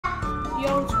Yo,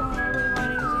 what's going on,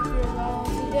 everybody? My name is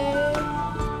Octodad. Today,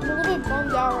 I'm a little bit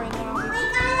bummed out right now. Alright,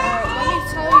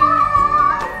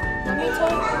 let me tell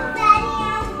you.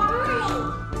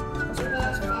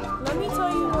 Let me tell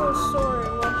you a little story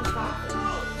of what just happened.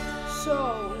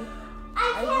 So, I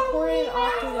recorded an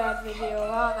Octodad video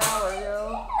about an hour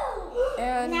ago,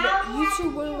 and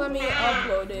YouTube wouldn't let me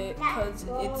upload it because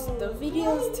the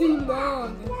video's too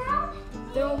long.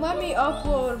 They won't let me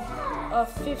upload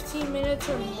 15 minutes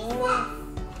or more.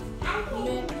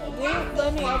 They don't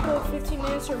let me upload 15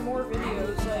 minutes or more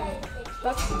videos.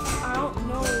 Like, I don't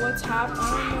know what's happening.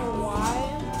 I don't know why,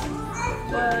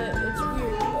 but it's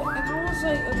weird. And that was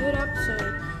like a good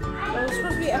episode. It was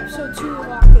supposed to be episode 2 of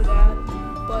Octodad,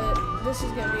 but this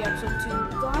is gonna be episode 2.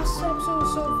 The last episode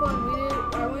was so fun.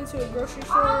 I went to a grocery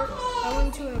store. I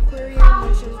went to an aquarium,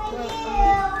 which is what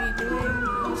I'm gonna be doing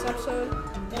in this episode.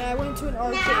 And I went to an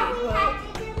arcade, but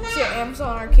it's an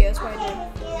Amazon arcade. That's what I did.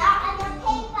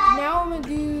 Now I'm gonna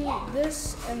do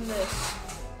this and this.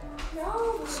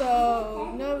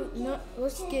 So no,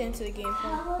 let's get into the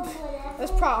gameplay.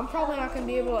 I'm probably not gonna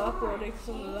be able to upload it because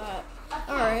of that.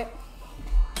 All right.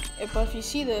 But if you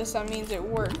see this, that means it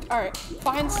worked. All right.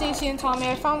 Find Stacy and Tommy.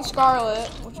 I found Scarlet,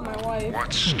 which is my wife.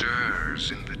 What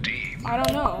stirs in the deep? I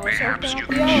don't know. Perhaps you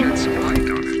can shed some light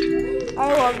on it.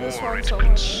 I love this Or one it so much.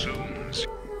 consumes.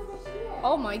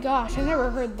 Oh my gosh, I never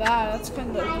heard that. That's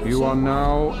kind of. You are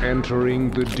now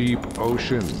entering the deep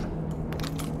ocean,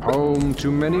 home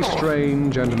to many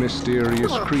strange and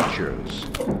mysterious creatures.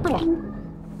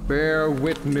 Bear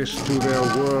witness to their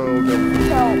world of...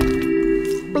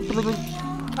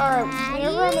 Alright,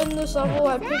 whenever I'm in this level,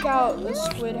 I pick out a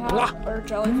squid hat or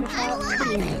jellyfish hat.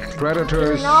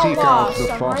 Predators seek out the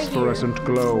phosphorescent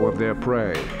glow of their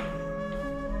prey.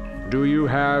 Do you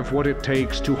have what it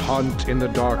takes to hunt in the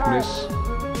darkness?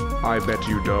 I bet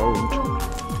you don't.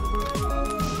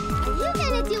 Are you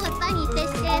gonna do a funny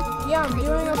fish dance? Yeah, I'm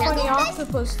doing a funny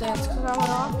octopus dance because I'm an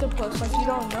octopus, like you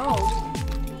don't know.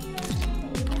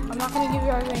 I'm not gonna give you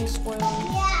guys any spoilers.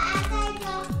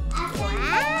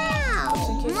 Wow!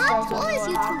 Not told you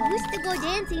two used to go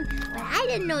dancing, but I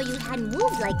didn't know you had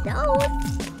moves like those.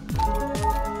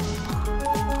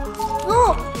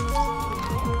 Oh!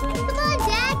 Come on,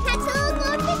 Dad, catch the little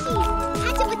glowing fishies.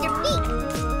 Catch it with your feet.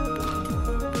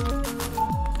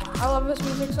 I love this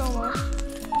music so much.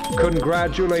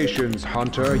 Congratulations,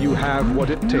 Hunter. You have what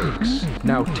it takes.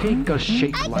 Now take a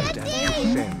shape light and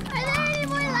descend. Are there any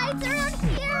more lights around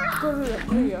here?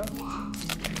 Here you go.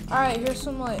 Alright, here's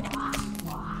some light.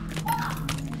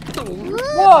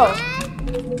 Whoa!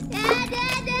 Dad.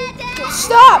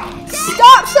 Stop!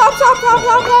 Stop!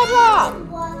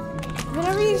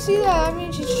 Whenever you see that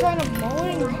means she's trying to moan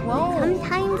and groan.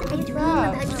 Sometimes I dream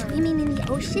about swimming in the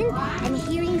ocean and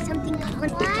hearing something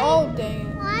calling. Oh, dang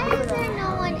it. Why is there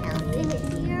no one else in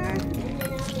here?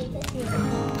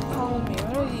 Follow me.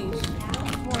 What are these?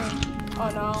 Oh, no, I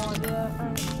don't want to do that.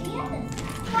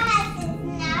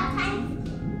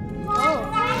 Oh.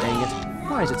 Dang it.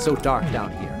 Why is it so dark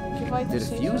down here? Did a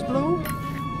fuse blow?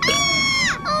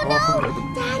 Oh no!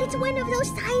 Dad, it's one of those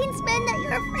science men that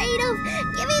you're afraid of.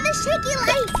 Give me the shaky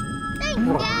light. Thanks,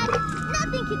 Dad.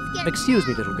 Nothing can scare me. Excuse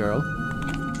me, little girl.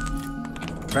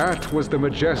 That was the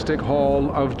majestic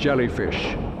hall of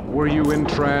jellyfish. Were you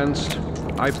entranced?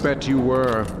 I bet you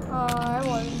were. I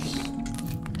was.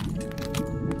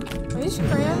 Are these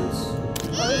crayons?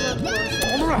 What is that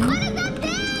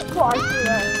thing? Oh, I threw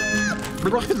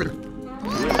that in there.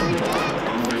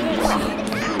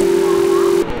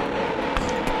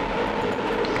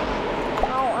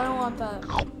 No, I don't want that.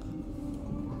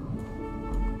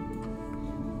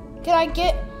 Can I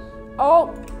get?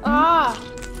 Oh,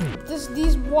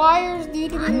 these wires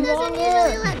need to be Mom doesn't longer.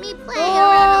 usually let me play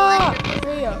around electric.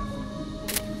 There you go.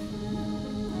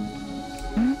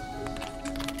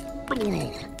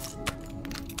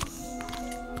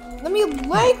 Let me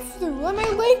leg through. Let me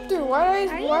leg through. Why Are you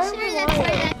sure that's where that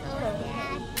goes,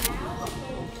 Dad?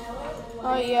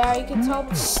 Oh yeah, you can tell.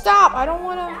 Stop! I don't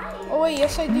wanna. Oh wait,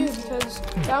 yes I do because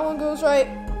that one goes right.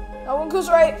 That one goes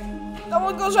right. That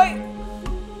one goes right.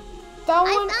 That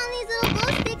one. I found these little glow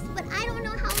sticks, but I don't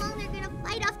know how long they're gonna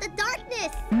fight off the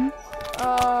darkness. I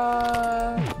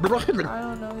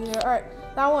don't know either. All right,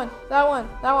 that one.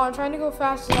 I'm trying to go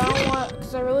fast.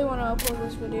 Because I really want to upload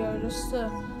this video just to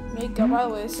make up. By the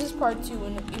way, this is part 2,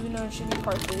 even though it should be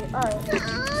part 3. All right.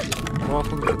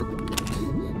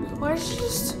 Why is she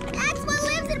just? That's what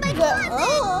lives in my closet.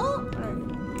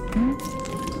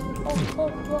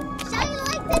 Shine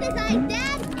lights in his eyes,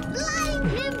 Dad.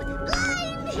 Blind him.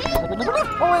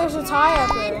 Oh, there's a tie up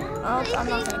there. I'm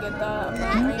not gonna get that. I'm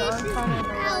trying to.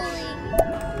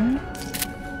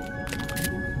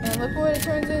 And look what it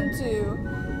turns into.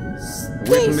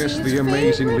 Witness Stacy's the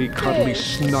amazingly favorite cuddly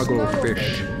fish, Snugglefish.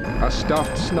 A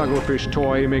stuffed Snugglefish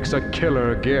toy makes a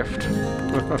killer gift.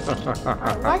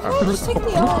 Why can't I just take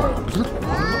the other?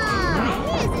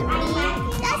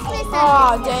 Ah,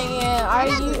 Aw, dang it.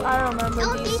 I remember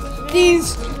these.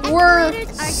 These were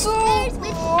so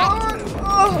hard.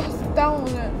 Oh, that one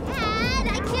was it. Dad,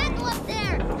 I can't go up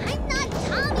there. I'm not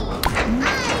Tommy. I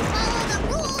follow the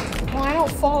rules. Well, I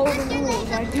don't follow the rules.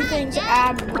 I do things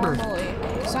abnormally.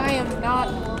 Because I am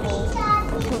not normal.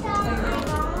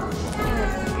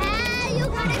 You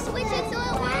gotta switch it so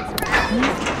it works right.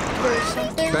 There's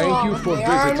something Thank wrong you with for me.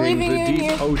 I'm visiting leaving the you deep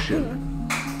here. ocean.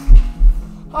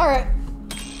 Alright.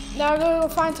 Now I'm gonna go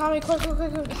find Tommy. Quick.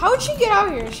 How'd she get out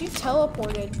here? She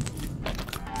teleported.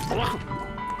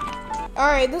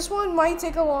 Alright, this one might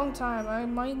take a long time. I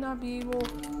might not be able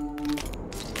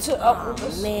to upload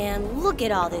this. Man, look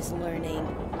at all this learning.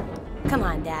 Come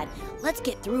on, Dad. Let's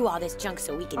get through all this junk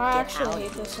so we can I get actually out.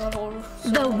 hate this level.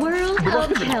 The world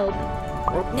of help.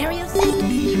 Nario System,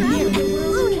 here,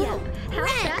 Lunia. How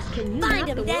fast can you Find map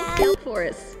the him, world Dad. help for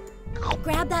us?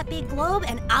 Grab that big globe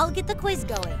and I'll get the quiz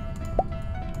going.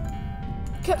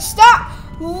 Stop!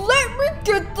 Let me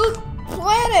get the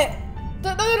planet!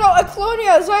 No,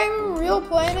 Aclonia, is that even a real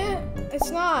planet? It's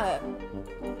not.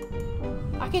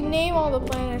 I can name all the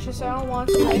planets, just I don't want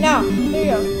to. Right now, there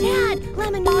you go. Dad,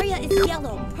 Laminaria is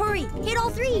yellow. Hurry, hit all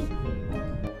 3.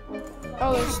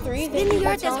 Oh, there's 3? Spin the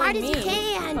earth as hard as you me.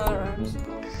 can. Oh, that rhymes.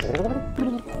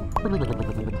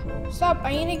 Stop, I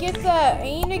need to get that. I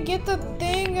need to get the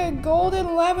thing, a golden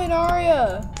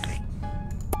Laminaria.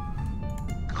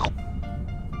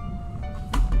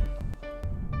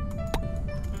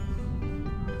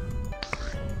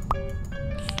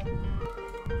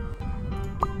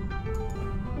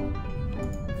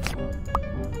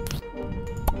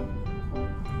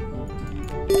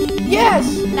 Yes!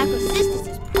 Lacrocystis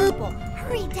is purple.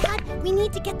 Hurry, Dad. We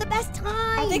need to get the best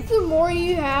time. I think the more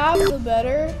you have, the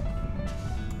better.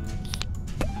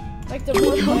 Like the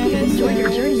more We hope you planets enjoy your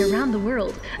there journey is. around the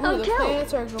world. Ooh, Oh, the Kel,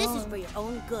 planets are This is gone. for your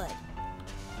own good.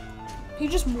 He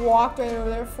just walked right over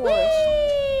there for us.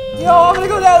 Yo, I'm gonna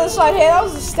go down this side. Hey, that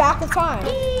was a stack of time.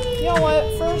 You know what?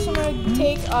 First, I'm gonna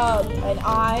take an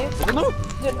eye.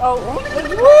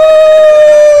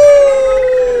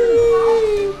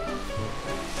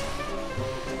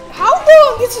 How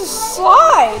long gets a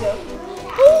slide?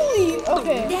 Holy.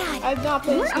 Okay. I've not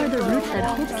played what this are game the for a roots that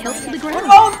long hold time. kelp to the ground?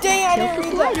 Oh dang! I Tilt didn't the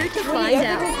read slider that. to What find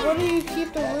out. What do you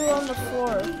keep the root on the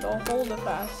floor? Don't hold it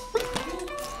fast.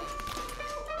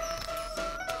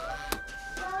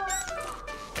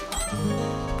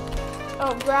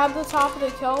 Oh, grab the top of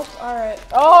the kelp. All right.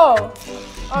 Oh,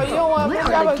 you know what? I'm What gonna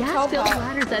grab are a the kelp gas-filled hat.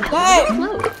 ladders that Hey! help you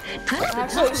float? Touch the top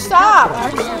Actually, of the stop! gas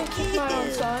Actually, keep my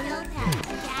own son.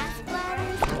 Gas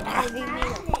bladders? Are they made of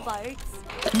farts?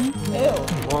 Ew.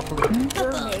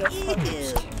 You're made of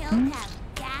farts. Kelp have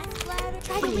gas bladders?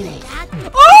 Try to win it, Dad.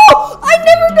 Oh! I've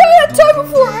never done that time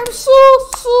before. I'm so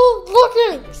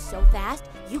lucky. You're so fast,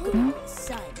 you could run the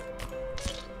sun.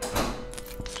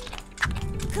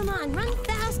 Come on, run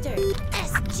faster.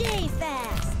 SJ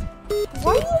fast.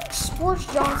 Why do you like Sports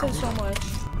Johnson so much?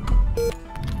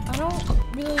 I don't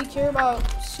really care about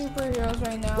superheroes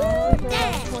right now. I really care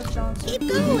about Sports Johnson. Keep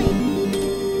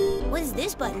going. What does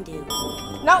this button do?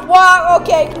 Not wow.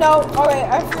 Okay, no. Okay,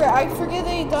 I forget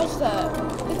that he does that.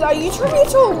 You turn me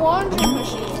into a laundry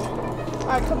machine.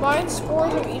 Alright, combine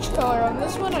spores of each color. On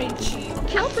this one, I cheat.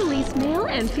 Kelp release male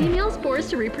and female spores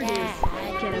to reproduce.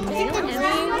 Get a male and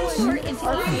female spore into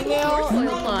Are each female, soil and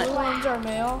the plot. blue ones are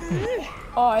male.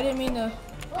 Oh, I didn't mean to.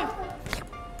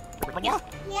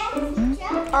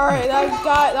 Alright,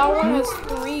 that one has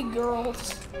 3 girls.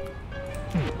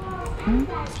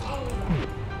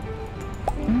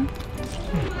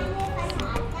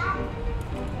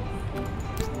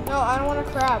 No, I don't want a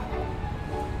crab.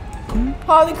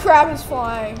 Oh, the crab is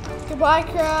flying. Goodbye,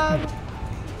 crab.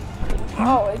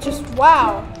 Oh, it just,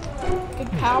 wow.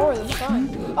 Good power of the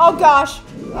sun. Oh gosh.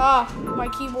 Ah, my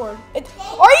keyboard.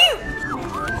 Are you?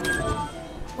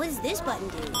 What does this button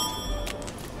do?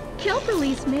 Kelp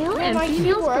release male Yeah, and my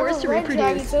female keyboard, I spores have to a red drag. It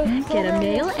reproduce. says Get a program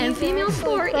male will and keep female it,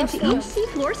 spore press into one. each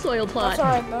seafloor soil plot. That's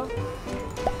alright though.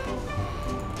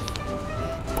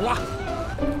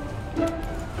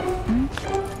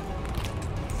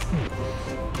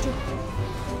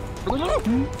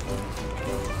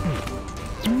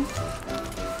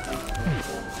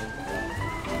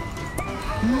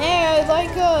 Hey, I'd like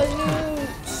a new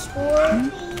spore.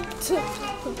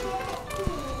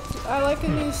 I like a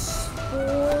new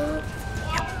spore.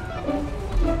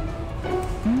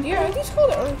 Yeah, are these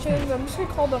called urchins? I'm just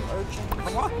gonna call them urchins.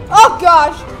 Oh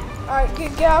gosh! Alright,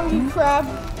 get out of here, crab.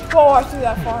 Whoa, I threw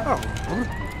that far.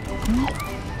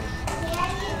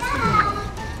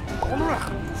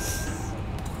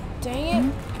 Dang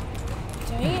it.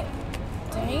 Dang it.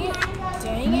 Dang it.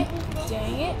 Dang it.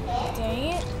 Dang it. Dang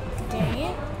it. Dang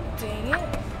it. Dang it.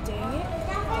 Dang it.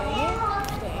 Dang it. Dang it.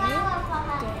 Dang it.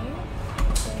 Dang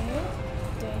it.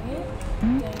 Dang it.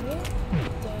 Dang it.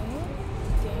 Dang it.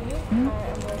 Dang it.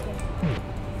 Alright, I'm working.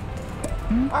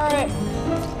 Alright.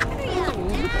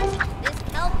 This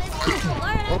kelp is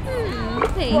Florida.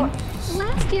 Thanks.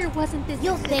 Last year wasn't this.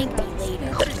 You'll thank me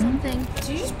later. or something. Did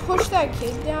you just push that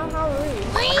kid down? How rude.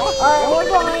 Alright, one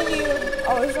behind you.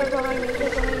 Oh, he's right behind me. He's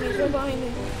right behind me. He's right behind me.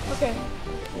 Okay.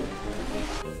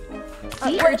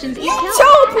 Sea urchins eat You kelp.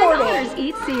 teleported! Otters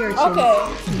eat sea urchins. Okay.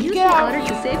 Use Get the out otter of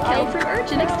to here. save kelp from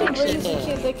urchin extinction. Crazy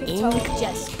kid that can You teleport.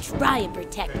 just try and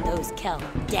protect those kelp,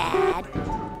 Dad.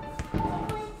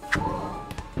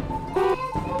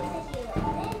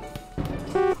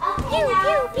 Pew,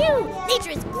 pew, pew.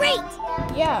 Nature is great.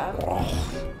 Yeah.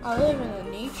 I live in a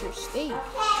nature state.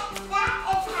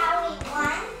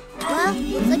 Well,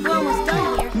 looks like we're almost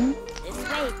done here. This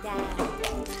way, Dad.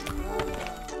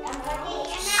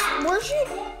 Where's she?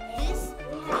 This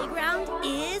playground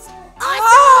is Oh!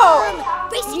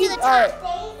 awesome! Racing to the top! Alright.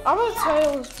 I'm gonna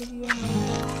title this video.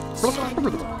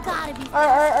 Gotta be.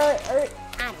 Alright.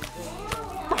 I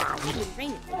don't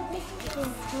think. We've been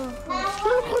training for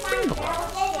the big thing.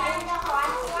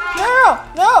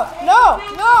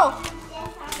 No!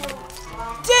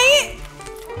 Dang it!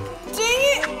 Dang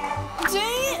it!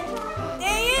 Dang it!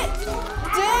 Dang it!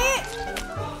 Dang it!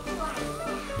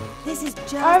 This is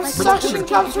just I have like suction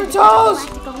cups for toes!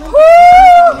 Galactic Olympics. Woo!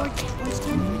 More challenge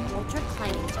time and ultra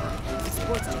climbing time. The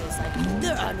sports day is like,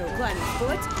 there are no climbing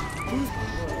sports. Whose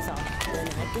world is off? Then I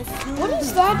guess you'll What is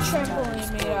lose. that trampoline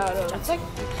made out of? It's like,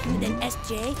 Then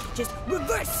SJ just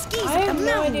reverse skis I up have the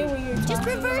no mountain. idea what you're Just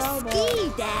talking reverse about, but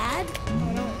ski, Dad. I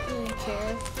don't really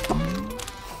care.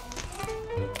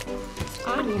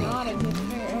 I'm not a good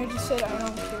parent. I just said I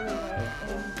don't care about it.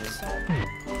 And just said.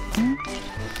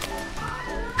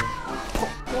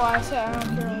 Well, I said I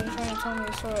don't care when you're trying to tell me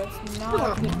a story. It's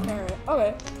not a good parent.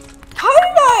 Okay. How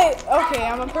did I? Okay,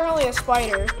 I'm apparently a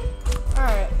spider.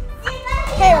 Alright.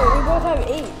 Hey, we both have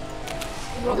 8.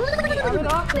 I'm an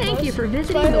octopus. Thank you for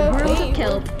visiting Spider the has world 8. of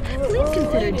kelp. We're Please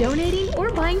consider related. donating or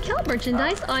buying kelp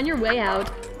merchandise on your way out.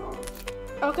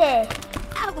 Okay.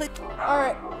 Outlet.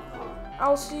 Alright.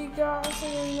 I'll see you guys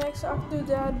in the next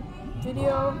Octodad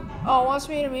video. Oh, wants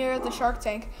me to mirror at the Shark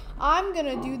Tank. I'm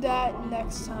gonna do that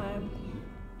next time.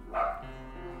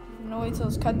 I'm gonna wait till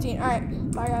it's cutscene.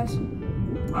 Alright, bye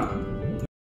guys.